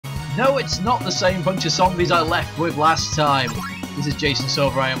No, it's not the same bunch of zombies I left with last time. This is Jason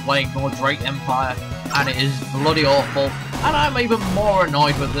Silverain playing more Drayt Empire, and it is bloody awful. And I'm even more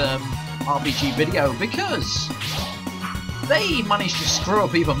annoyed with the RPG video because they managed to screw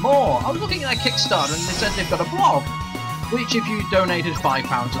up even more. I was looking at their Kickstarter and they said they've got a blog, which if you donated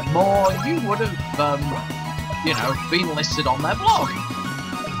 £5 or more, you would have, you know, been listed on their blog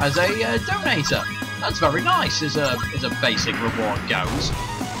as a donator. That's very nice as a basic reward goes.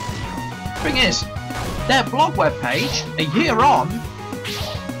 Thing is, their blog webpage, a year on,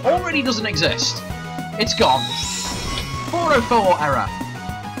 already doesn't exist. It's gone. 404 error.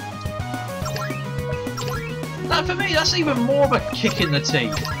 That for me, that's even more of a kick in the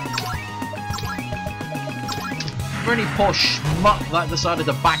teeth. For any poor schmuck that decided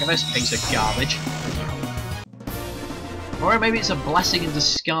to back this piece of garbage. Or maybe it's a blessing in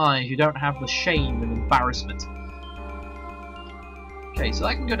disguise. You don't have the shame and embarrassment. Okay, so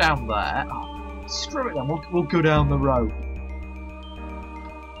I can go down there. Oh, screw it then, we'll go down the rope.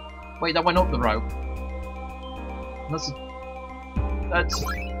 Wait, that went up the rope. That's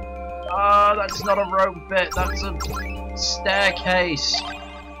not a rope bit, that's a staircase.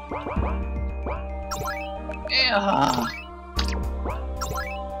 Yeah.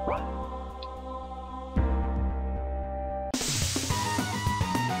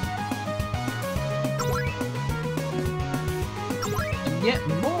 Yet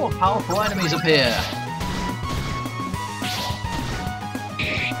more powerful enemies appear.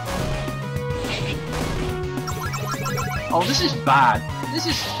 Oh, this is bad. This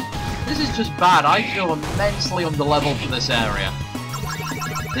is just bad. I feel immensely underleveled for this area.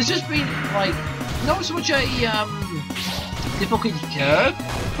 There's just been like not so much a difficulty curve,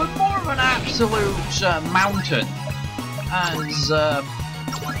 but more of an absolute mountain. As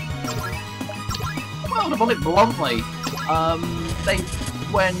well, to put it bluntly. They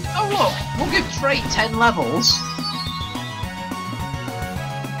went, oh look, we'll give Drayt 10 levels,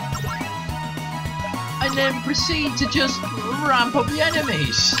 and then proceed to just ramp up the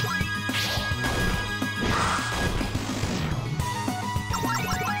enemies.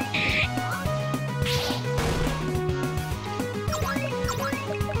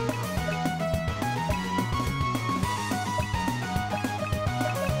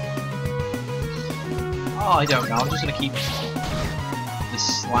 Oh, I don't know, I'm just gonna keep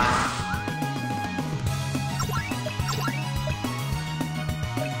this slam.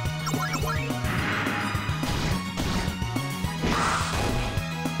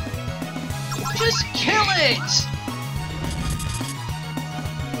 Just kill it!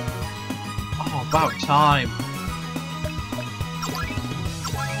 Oh, about time.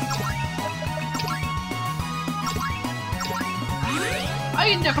 I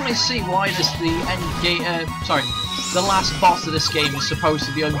can definitely see why the end game, the last boss of this game is supposed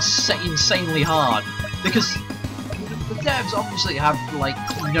to be insanely hard, because the devs obviously have like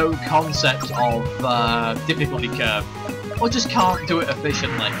no concept of difficulty curve, or just can't do it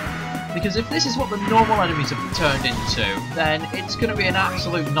efficiently. Because if this is what the normal enemies have turned into, then it's going to be an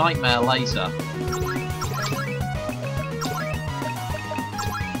absolute nightmare later.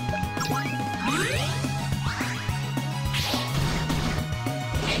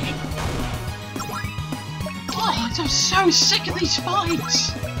 I'm so sick of these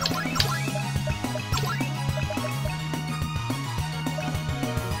fights!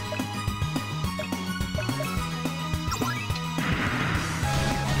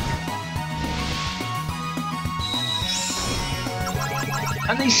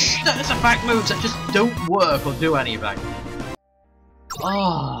 And these stir-attack moves that just don't work or do anything.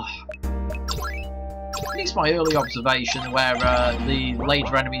 Ah. At least my early observation where the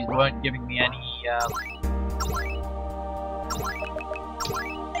later enemies weren't giving me any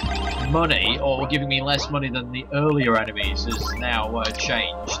money, or giving me less money than the earlier enemies, is now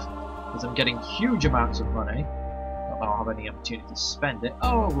changed, because I'm getting huge amounts of money. Not that I'll have any opportunity to spend it.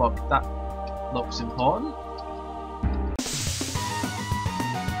 Oh look, that looks important.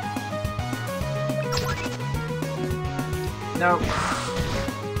 No.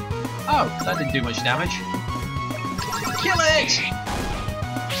 Oh, that didn't do much damage. Kill it!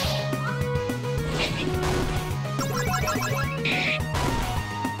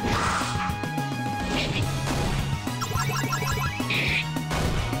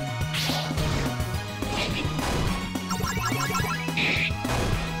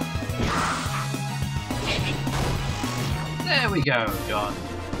 There we go, gone.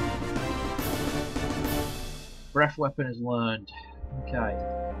 Breath weapon is learned. Okay.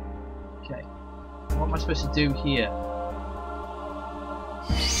 Okay. What am I supposed to do here?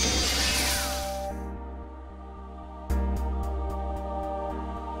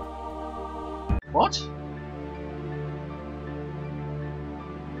 What?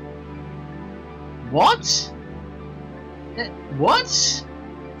 What? What?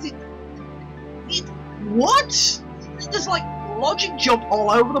 What? There's like logic jump all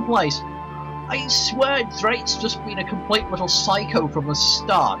over the place. I swear Drayt's just been a complete little psycho from the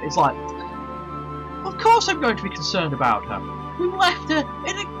start. It's like, of course I'm going to be concerned about her. We left her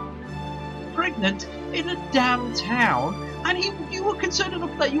pregnant in a damn town, and you were concerned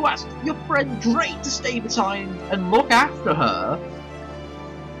enough that you asked your friend Drayt to stay behind and look after her.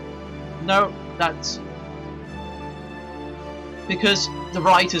 No, that's because the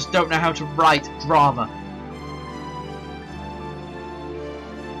writers don't know how to write drama.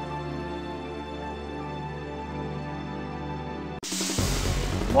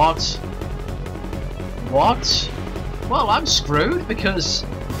 What? What? Well, I'm screwed because,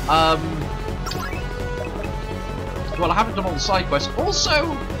 well, I haven't done all the side quests.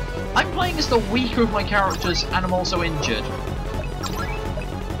 Also, I'm playing as the weaker of my characters, and I'm also injured.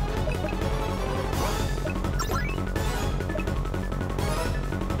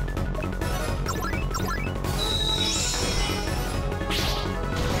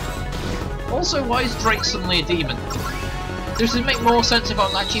 Also, why is Drayt suddenly a demon? Does it make more sense if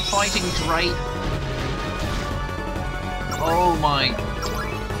I'm actually fighting Drayt? Oh my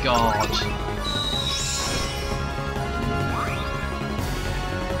god.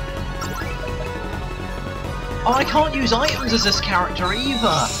 Oh, I can't use items as this character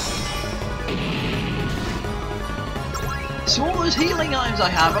either! So all those healing items I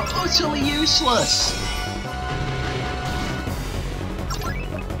have are utterly useless!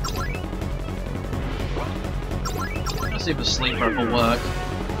 Let's see if a sleeper will work.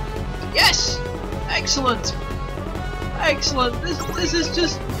 Yes! Excellent! Excellent! This is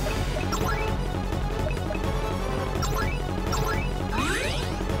just...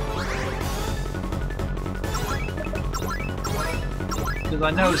 Because I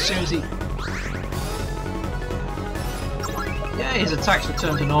know as soon as he... Yeah, his attacks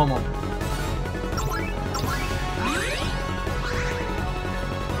return to normal.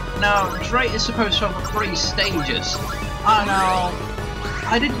 Now, Drayt is supposed to have 3 stages. I know.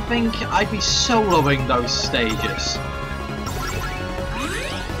 I didn't think I'd be soloing those stages.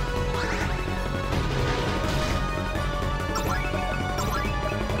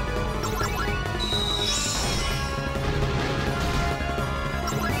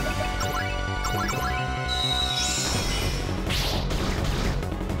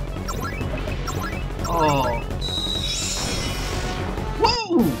 Oh.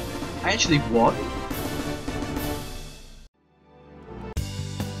 Whoa! I actually won?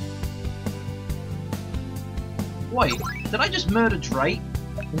 Wait, did I just murder Drayt?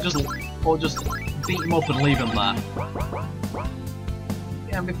 Or just beat him up and leave him there?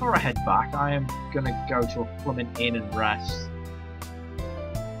 Yeah, and before I head back, I am gonna go to a plumbing inn and rest.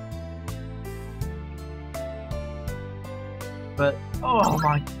 But, oh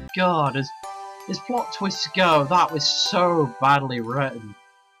my god, as plot twists go, that was so badly written.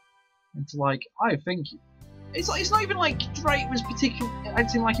 It's like, I think... It's not even like Drayt was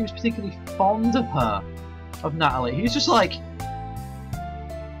acting like he was particularly fond of her. Of Natalie. He's just like...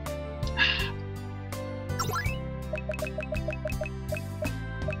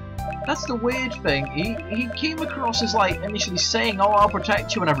 That's the weird thing. He came across as like initially saying, oh, I'll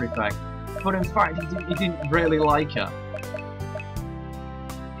protect you and everything. But in fact, he didn't really like her.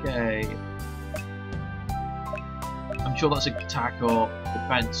 Okay. I'm sure that's attack up,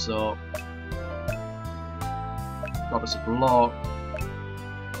 defense up. Got us a block.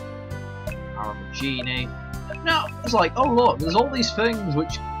 Power of a genie. Now, it's like, oh look, there's all these things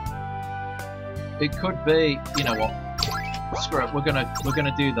which it could be. You know what? Screw it. We're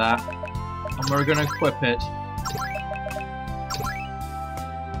gonna do that, and we're gonna equip it.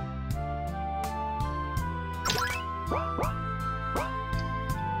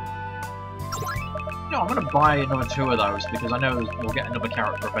 No, I'm gonna buy another 2 of those because I know we'll get another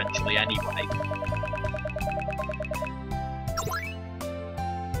character eventually anyway.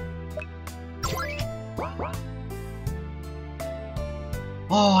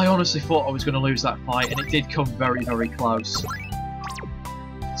 Oh, I honestly thought I was going to lose that fight, and it did come very, very close.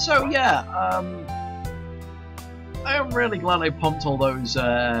 So yeah, I am really glad I pumped all those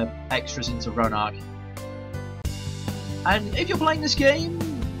extras into Ronarke. And if you're playing this game,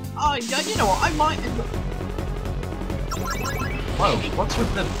 you know what, I might... Whoa, what's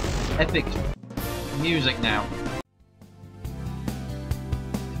with the epic music now?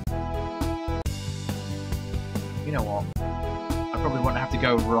 You know what? Probably won't have to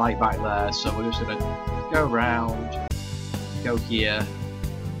go right back there, so we're just gonna go round, go here,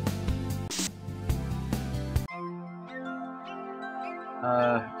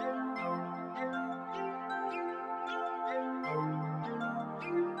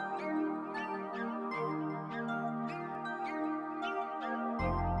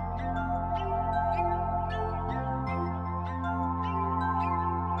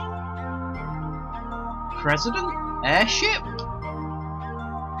 President? Airship?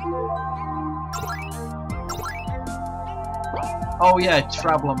 Oh yeah,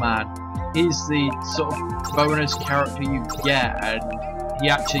 Traveller Man. He's the sort of bonus character you get, and he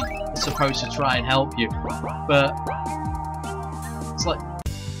actually is supposed to try and help you. But it's like,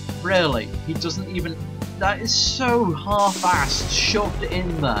 really? He doesn't even... That is so half-assed, shoved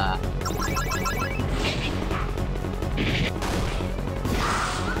in there.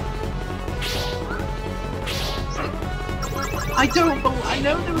 I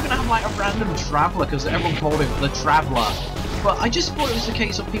know they were going to have like a random traveller because everyone called him the Traveller, but I just thought it was the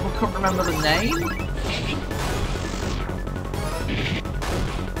case of people couldn't remember the name.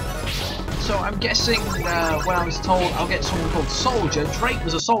 So I'm guessing when I was told I'll get someone called Soldier. Drayt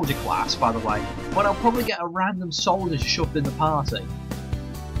was a soldier class, by the way, but I'll probably get a random soldier shoved in the party.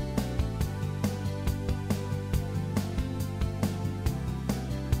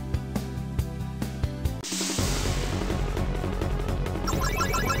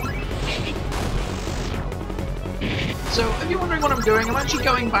 So, if you're wondering what I'm doing, I'm actually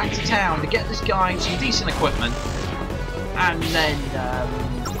going back to town to get this guy some decent equipment, and then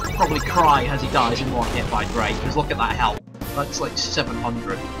probably cry as he dies in one hit by Drayt, because look at that health. That's like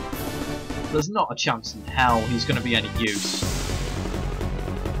 700. There's not a chance in hell he's going to be any use.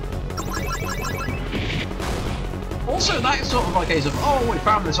 Also, that's sort of like a case of, oh, we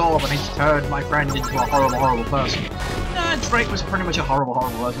found this orb and he's turned my friend into a horrible, horrible person. Nah, Drayt was pretty much a horrible,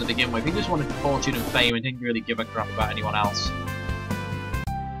 horrible person to begin with. He just wanted fortune and fame and didn't really give a crap about anyone else.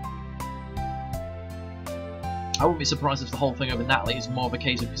 I wouldn't be surprised if the whole thing over Natalie is more of a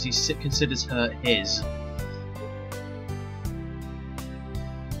case of because he considers her his.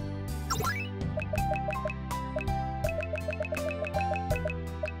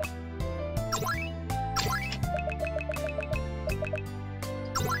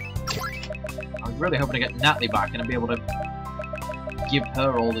 I'm really hoping to get Natalie back and be able to give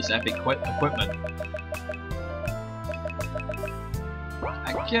her all this epic equipment.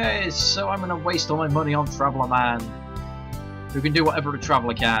 Okay, so I'm gonna waste all my money on Traveller Man, who can do whatever a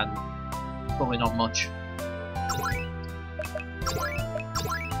Traveller can. Probably not much.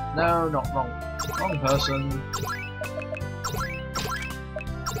 No, not wrong. Wrong person.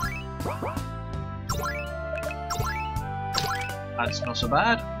 That's not so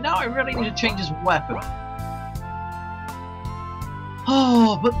bad. Now I really need to change his weapon.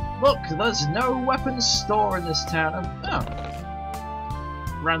 Oh, but look, there's no weapons store in this town. Oh.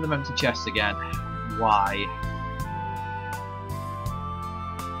 Random empty chest again. Why?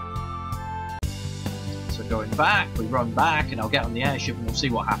 So going back, we run back, and I'll get on the airship and we'll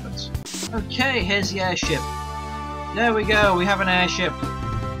see what happens. Okay, here's the airship. There we go, we have an airship.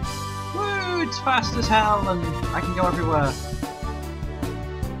 Woo, it's fast as hell and I can go everywhere.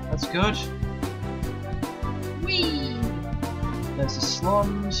 That's good. Whee! There's the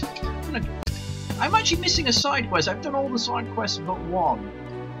slums. I'm actually missing a side quest. I've done all the side quests but one.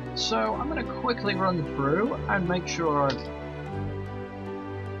 So I'm going to quickly run through and make sure I've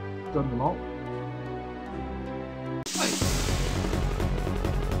done them all. Wait.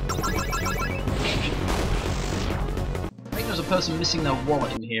 I think there's a person missing their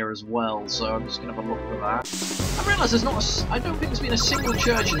wallet in here as well, so I'm just going to have a look for that. I realise there's not a... I don't think there's been a single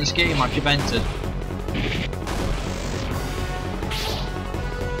church in this game I've entered.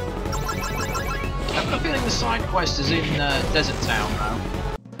 I've got a feeling the side quest is in Desert Town now.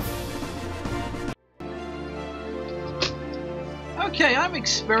 Okay, I'm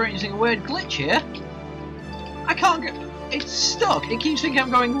experiencing a weird glitch here. I can't get... It's stuck. It keeps thinking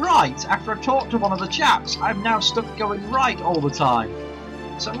I'm going right. After I talked to one of the chaps, I'm now stuck going right all the time.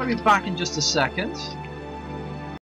 So I'm going to be back in just a second.